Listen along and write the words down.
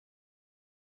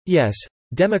Yes,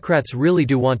 Democrats really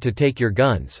do want to take your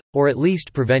guns, or at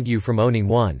least prevent you from owning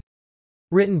one.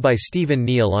 Written by Stephen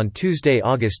Neal on Tuesday,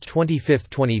 August 25,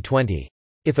 2020.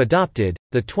 If adopted,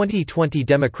 the 2020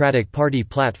 Democratic Party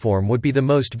platform would be the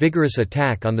most vigorous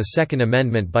attack on the Second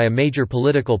Amendment by a major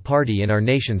political party in our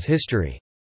nation's history.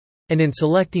 And in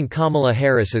selecting Kamala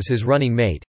Harris as his running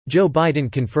mate, Joe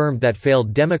Biden confirmed that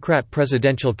failed Democrat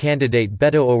presidential candidate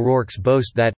Beto O'Rourke's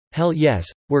boast that, "Hell yes,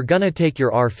 we're gonna take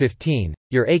your AR-15,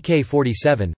 your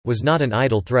AK-47, was not an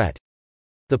idle threat."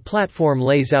 The platform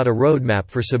lays out a roadmap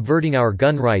for subverting our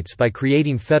gun rights by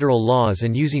creating federal laws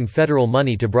and using federal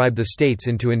money to bribe the states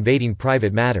into invading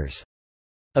private matters.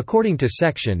 According to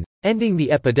Section, Ending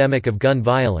the Epidemic of Gun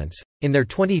Violence, in their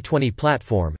 2020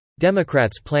 platform,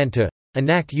 Democrats plan to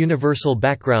enact universal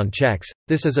background checks.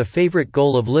 This is a favorite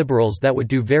goal of liberals that would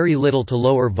do very little to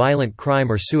lower violent crime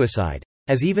or suicide,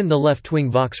 as even the left-wing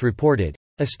Vox reported.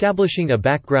 Establishing a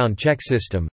background check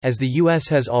system, as the U.S.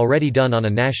 has already done on a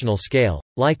national scale,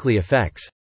 likely affects.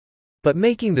 But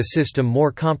making the system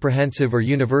more comprehensive or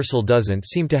universal doesn't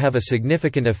seem to have a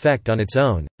significant effect on its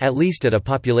own, at least at a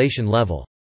population level.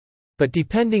 But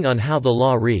depending on how the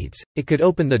law reads, it could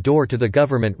open the door to the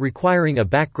government requiring a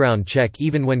background check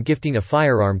even when gifting a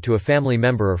firearm to a family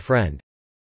member or friend.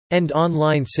 End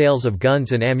online sales of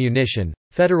guns and ammunition.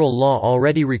 Federal law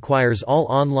already requires all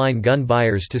online gun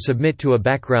buyers to submit to a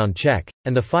background check,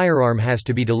 and the firearm has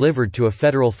to be delivered to a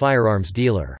federal firearms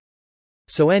dealer.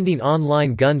 So ending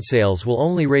online gun sales will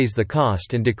only raise the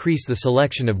cost and decrease the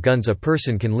selection of guns a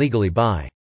person can legally buy.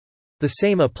 The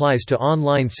same applies to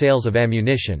online sales of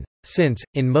ammunition, since,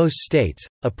 in most states,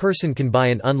 a person can buy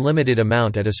an unlimited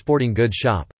amount at a sporting goods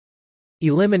shop.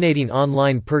 Eliminating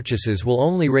online purchases will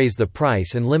only raise the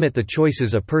price and limit the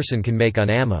choices a person can make on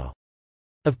ammo.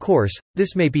 Of course,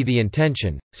 this may be the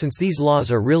intention, since these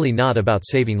laws are really not about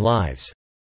saving lives.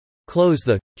 Close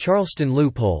the Charleston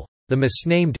loophole. The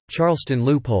misnamed Charleston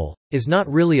loophole is not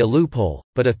really a loophole,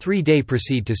 but a 3-day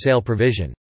proceed-to-sale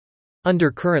provision.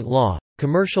 Under current law,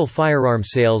 commercial firearm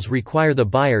sales require the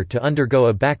buyer to undergo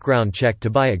a background check to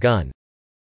buy a gun.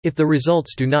 If the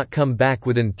results do not come back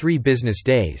within 3 business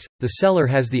days, the seller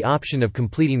has the option of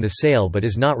completing the sale but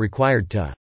is not required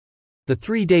to. The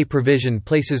 3-day provision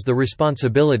places the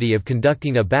responsibility of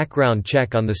conducting a background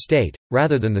check on the state,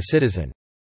 rather than the citizen.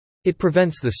 It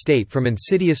prevents the state from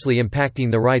insidiously impacting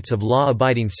the rights of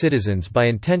law-abiding citizens by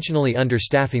intentionally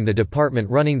understaffing the department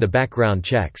running the background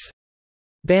checks.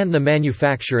 Ban the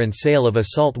manufacture and sale of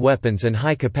assault weapons and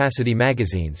high-capacity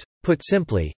magazines. Put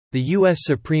simply, the U.S.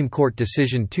 Supreme Court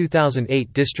decision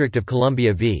 2008 District of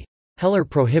Columbia v. Heller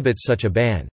prohibits such a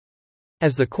ban.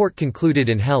 As the court concluded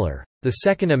in Heller, the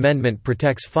Second Amendment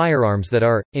protects firearms that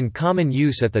are, in common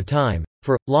use at the time,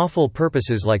 for lawful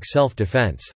purposes like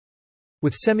self-defense.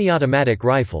 With semi-automatic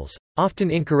rifles, often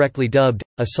incorrectly dubbed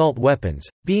assault weapons,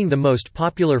 being the most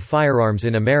popular firearms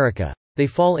in America, they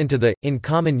fall into the in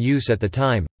common use at the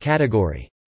time category.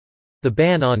 The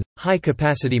ban on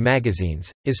high-capacity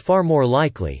magazines is far more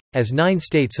likely, as 9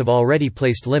 states have already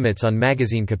placed limits on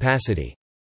magazine capacity.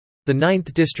 The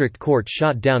 9th District Court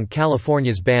shot down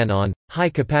California's ban on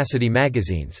high-capacity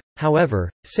magazines,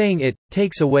 however, saying it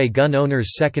takes away gun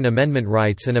owners' Second Amendment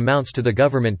rights and amounts to the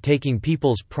government taking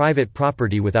people's private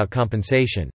property without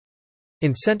compensation.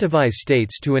 Incentivize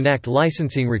states to enact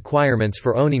licensing requirements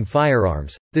for owning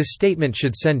firearms. This statement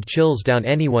should send chills down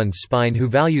anyone's spine who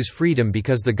values freedom,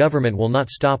 because the government will not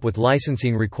stop with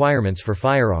licensing requirements for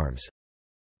firearms.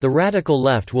 The radical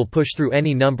left will push through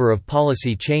any number of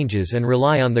policy changes and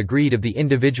rely on the greed of the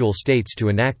individual states to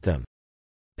enact them.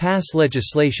 Pass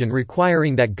legislation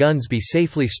requiring that guns be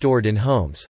safely stored in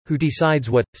homes. Who decides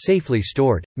what safely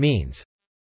stored means?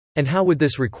 And how would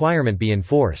this requirement be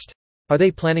enforced? Are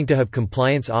they planning to have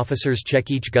compliance officers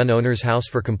check each gun owner's house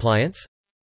for compliance?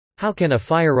 How can a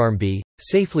firearm be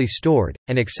safely stored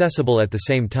and accessible at the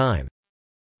same time?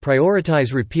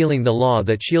 Prioritize repealing the law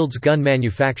that shields gun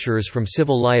manufacturers from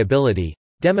civil liability.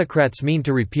 Democrats mean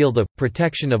to repeal the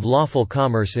Protection of Lawful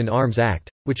Commerce in Arms Act,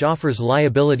 which offers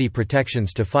liability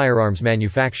protections to firearms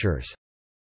manufacturers.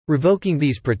 Revoking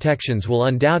these protections will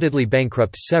undoubtedly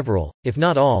bankrupt several, if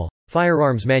not all,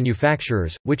 firearms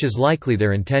manufacturers, which is likely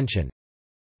their intention.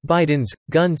 Biden's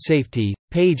gun safety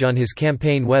page on his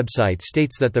campaign website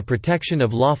states that the Protection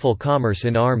of Lawful Commerce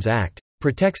in Arms Act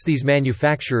protects these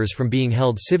manufacturers from being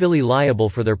held civilly liable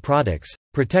for their products,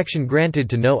 protection granted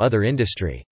to no other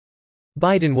industry.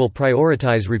 Biden will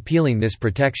prioritize repealing this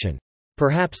protection.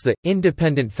 Perhaps the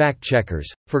independent fact-checkers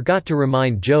forgot to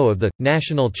remind Joe of the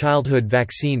National Childhood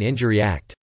Vaccine Injury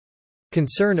Act.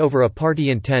 Concern over a party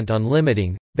intent on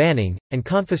limiting banning, and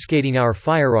confiscating our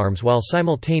firearms while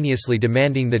simultaneously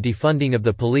demanding the defunding of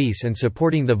the police and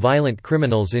supporting the violent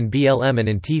criminals in BLM and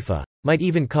Antifa, might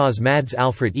even cause MAD's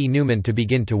Alfred E. Newman to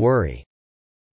begin to worry.